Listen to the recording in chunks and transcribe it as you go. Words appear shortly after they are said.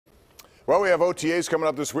Well, we have OTAs coming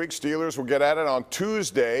up this week. Steelers will get at it on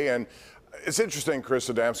Tuesday. And it's interesting, Chris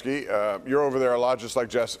Adamski. You're over there a lot, just like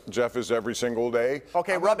Jeff is every single day.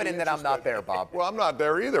 Okay, rub it in that I'm not there, Bob. Well, I'm not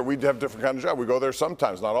there either. We have different kind of job. We go there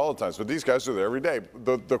sometimes, not all the times, but these guys are there every day.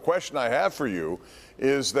 The question I have for you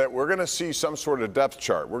is that we're going to see some sort of depth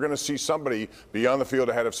chart. We're going to see somebody be on the field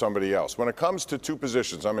ahead of somebody else. When it comes to two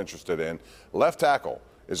positions I'm interested in, left tackle,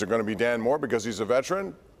 is it going to be Dan Moore because he's a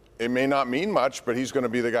veteran? It may not mean much, but he's going to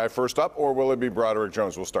be the guy first up, or will it be Broderick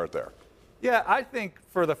Jones? We'll start there. Yeah, I think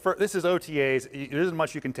for the first, this is OTAs. There isn't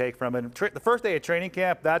much you can take from it. The first day of training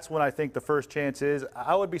camp, that's when I think the first chance is.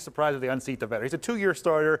 I would be surprised if they unseat the veteran. He's a 2-year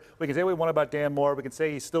starter. We can say what we want about Dan Moore. We can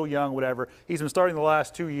say he's still young, whatever. He's been starting the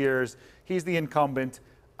last 2 years. He's the incumbent.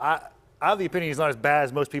 I have the opinion he's not as bad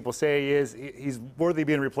as most people say he is. He's worthy of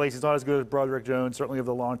being replaced. He's not as good as Broderick Jones, certainly over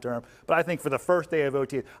the long term. But I think for the first day of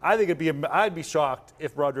OTAs, I think I'd be shocked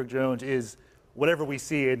if Broderick Jones is whatever we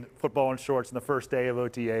see in football and shorts in the first day of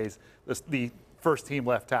OTAs, the first team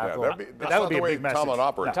left tackle. Yeah, that would be a big message.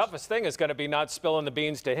 The toughest thing is going to be not spilling the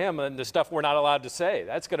beans to him and the stuff we're not allowed to say.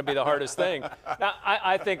 That's going to be the hardest thing. Now,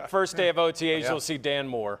 I think first day of OTAs, you'll see Dan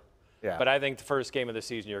Moore. Yeah. But I think the first game of the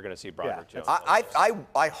season, you're going to see Broderick Jones.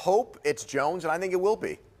 I hope it's Jones, and I think it will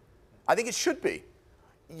be. I think it should be.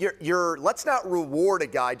 Let's not reward a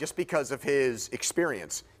guy just because of his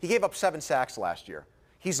experience. He gave up 7 sacks last year.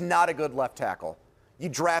 He's not a good left tackle. You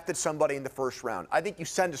drafted somebody in the first round. I think you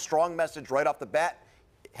send a strong message right off the bat.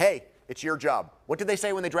 Hey, it's your job. What did they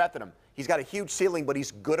say when they drafted him? He's got a huge ceiling, but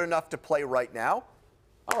he's good enough to play right now.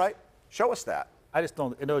 All right, show us that. I just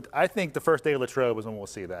don't. I think the first day of Latrobe is when we'll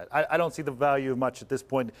see that. I don't see the value of much at this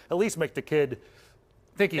point. At least make the kid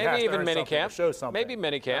think he has to earn something, or show something. Maybe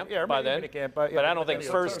minicamp. Yeah, by then. Minicamp, but I don't think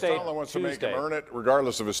first day. Tomlin wants to make him earn it,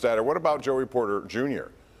 regardless of his status. What about Joey Porter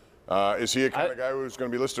Jr.? Is he a kind of guy who's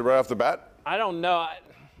going to be listed right off the bat? I don't know.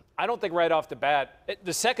 I don't think right off the bat.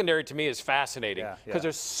 The secondary to me is fascinating because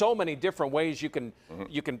there's so many different ways you can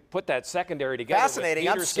put that secondary together. Fascinating.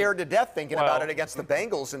 I'm scared to death thinking about it against the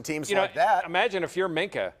Bengals and teams like that. Imagine if you're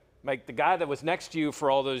Minka, like the guy that was next to you for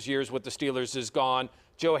all those years with the Steelers is gone.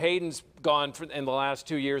 Joe Hayden's gone in the last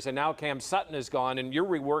 2 years, and now Cam Sutton is gone, and you're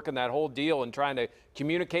reworking that whole deal and trying to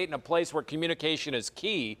communicate in a place where communication is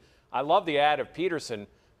key. I love the ad of Peterson.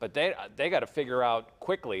 But they got to figure out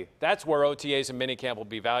quickly. That's where OTAs and minicamp will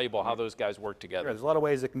be valuable, how those guys work together. There's a lot of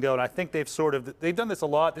ways it can go, and I think they've done this a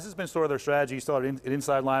lot. This has been sort of their strategy. You saw it an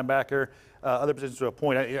inside linebacker, other positions to a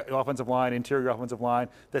point, offensive line, interior offensive line,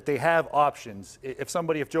 that they have options.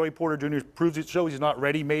 If Joey Porter Jr. shows he's not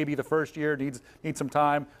ready, maybe the first year, needs some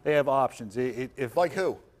time, they have options. Like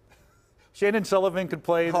who? Shannon Sullivan could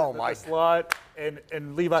play the slot,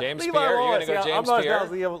 and Levi. James Pierre, you're going to go James Pierre?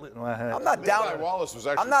 I'm not down. Levi Wallace was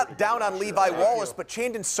actually I'm not down on Levi Wallace, but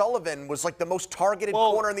Shandon Sullivan was like the most targeted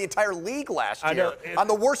corner in the entire league last year on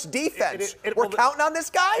the worst defense. We're counting on this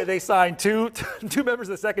guy? They signed two members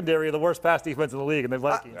of the secondary of the worst pass defense in the league, and the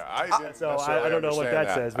Vikings. I don't know what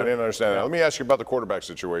that says. I didn't understand that. Let me ask you about the quarterback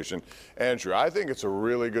situation. Andrew, I think it's a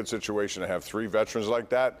really good situation to have 3 veterans like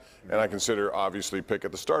that, and I consider obviously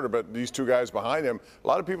Pickett the starter, but these 2 guys behind him, a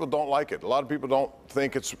lot of people don't like it. A lot of people don't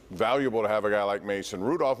think it's valuable to have a guy like Mason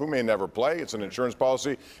Rudolph, who may never play. It's an insurance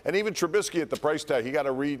policy. And even Trubisky at the price tag, he got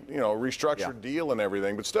a restructured deal and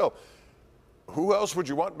everything. But still, who else would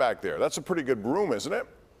you want back there? That's a pretty good room, isn't it?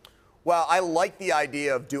 Well, I like the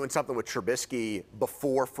idea of doing something with Trubisky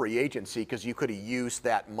before free agency because you could have used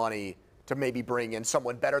that money to maybe bring in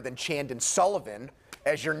someone better than Shandon Sullivan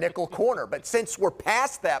as your nickel corner. But since we're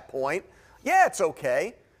past that point, yeah, it's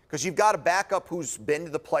okay. Because you've got a backup who's been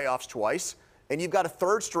to the playoffs twice, and you've got a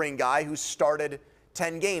third-string guy who's started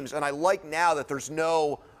 10 games. And I like now that there's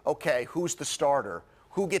no, okay, who's the starter?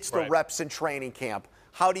 Who gets the reps in training camp?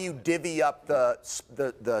 How do you divvy up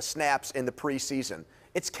the snaps in the preseason?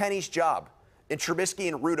 It's Kenny's job. And Trubisky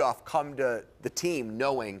and Rudolph come to the team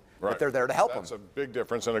knowing that they're there to help them. That's a big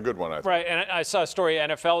difference and a good one, I think. Right, and I saw a story,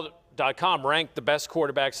 NFL.com ranked the best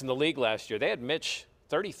quarterbacks in the league last year. They had Mitch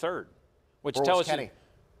 33rd, which tells you –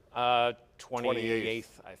 28th,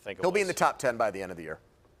 I think. He'll be in the top 10 by the end of the year.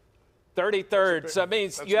 33rd. So that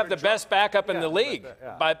means you have the best backup in the league.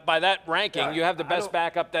 By that ranking, you have the best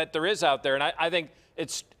backup that there is out there. And I think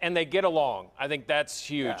and they get along. I think that's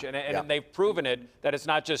huge. And they've proven it that it's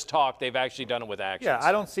not just talk. They've actually done it with action. Yeah,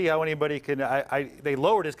 I don't see how anybody can. They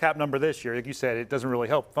lowered his cap number this year. Like you said, it doesn't really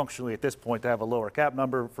help functionally at this point to have a lower cap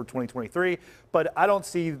number for 2023. But I don't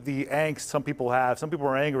see the angst some people have. Some people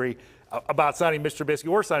are angry about signing Mr. Trubisky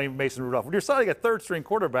or signing Mason Rudolph. When you're signing a third-string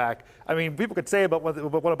quarterback, I mean, people could say what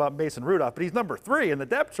about Mason Rudolph, but he's number 3 in the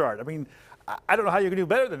depth chart. I mean, I don't know how you can do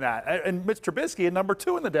better than that. And Mitch Trubisky at number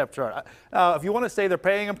 2 in the depth chart. If you want to say they're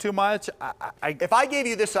paying him too much, if I gave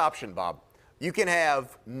you this option, Bob, you can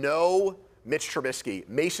have no Mitch Trubisky,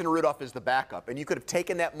 Mason Rudolph is the backup, and you could have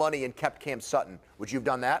taken that money and kept Cam Sutton. Would you have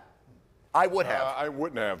done that? I would have. I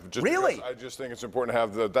wouldn't have. Just Really? because I just think it's important to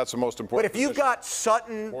have that's the most But important. if you've got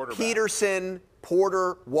Sutton, Peterson,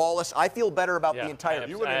 Porter, Wallace, I feel better about the entire.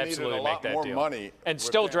 You would have needed a lot more money. And with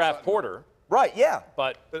still Cam draft Sutton. Porter. Right, yeah.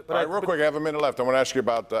 But All right, real quick, I have a minute left. I want to ask you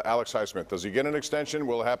about Alex Highsmith. Does he get an extension?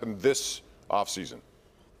 Will it happen this offseason?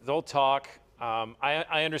 they'll talk.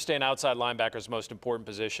 I understand outside linebacker is the most important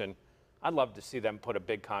position. I'd love to see them put a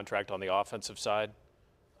big contract on the offensive side.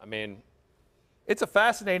 I mean, it's a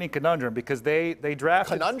fascinating conundrum because they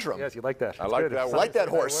drafted. Conundrum? Yes, you like that. I like that. I like that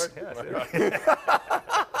horse. I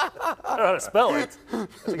don't know how to spell it. I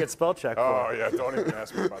have to get spell check for Oh, it. yeah, don't even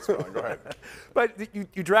ask me about spelling. Go ahead. But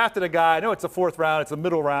you drafted a guy. I know it's the 4th round. It's the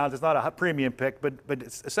middle rounds. It's not a premium pick, but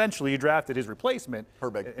it's essentially you drafted his replacement.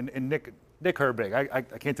 Herbig. And Nick Herbig. I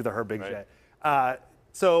can't do the Herbig Right. yet.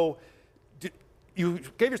 So you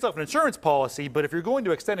gave yourself an insurance policy, but if you're going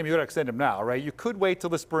to extend him, you got to extend him now, right? You could wait till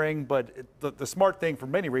the spring, but the smart thing for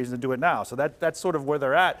many reasons to do it now. So that's sort of where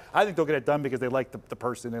they're at. I think they'll get it done because they like the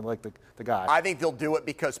person, they like the guy. I think they'll do it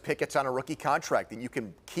because Pickett's on a rookie contract, and you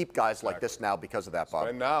can keep guys like this now because of that, Bob.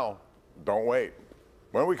 And now, don't wait.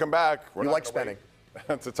 When we come back, we're You not like gonna spending.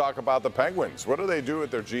 wait to talk about the Penguins. What do they do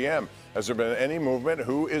with their GM? Has there been any movement?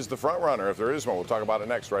 Who is the front runner, if there is one? We'll talk about it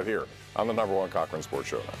next right here on the #1 Cochran Sports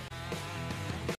Showdown.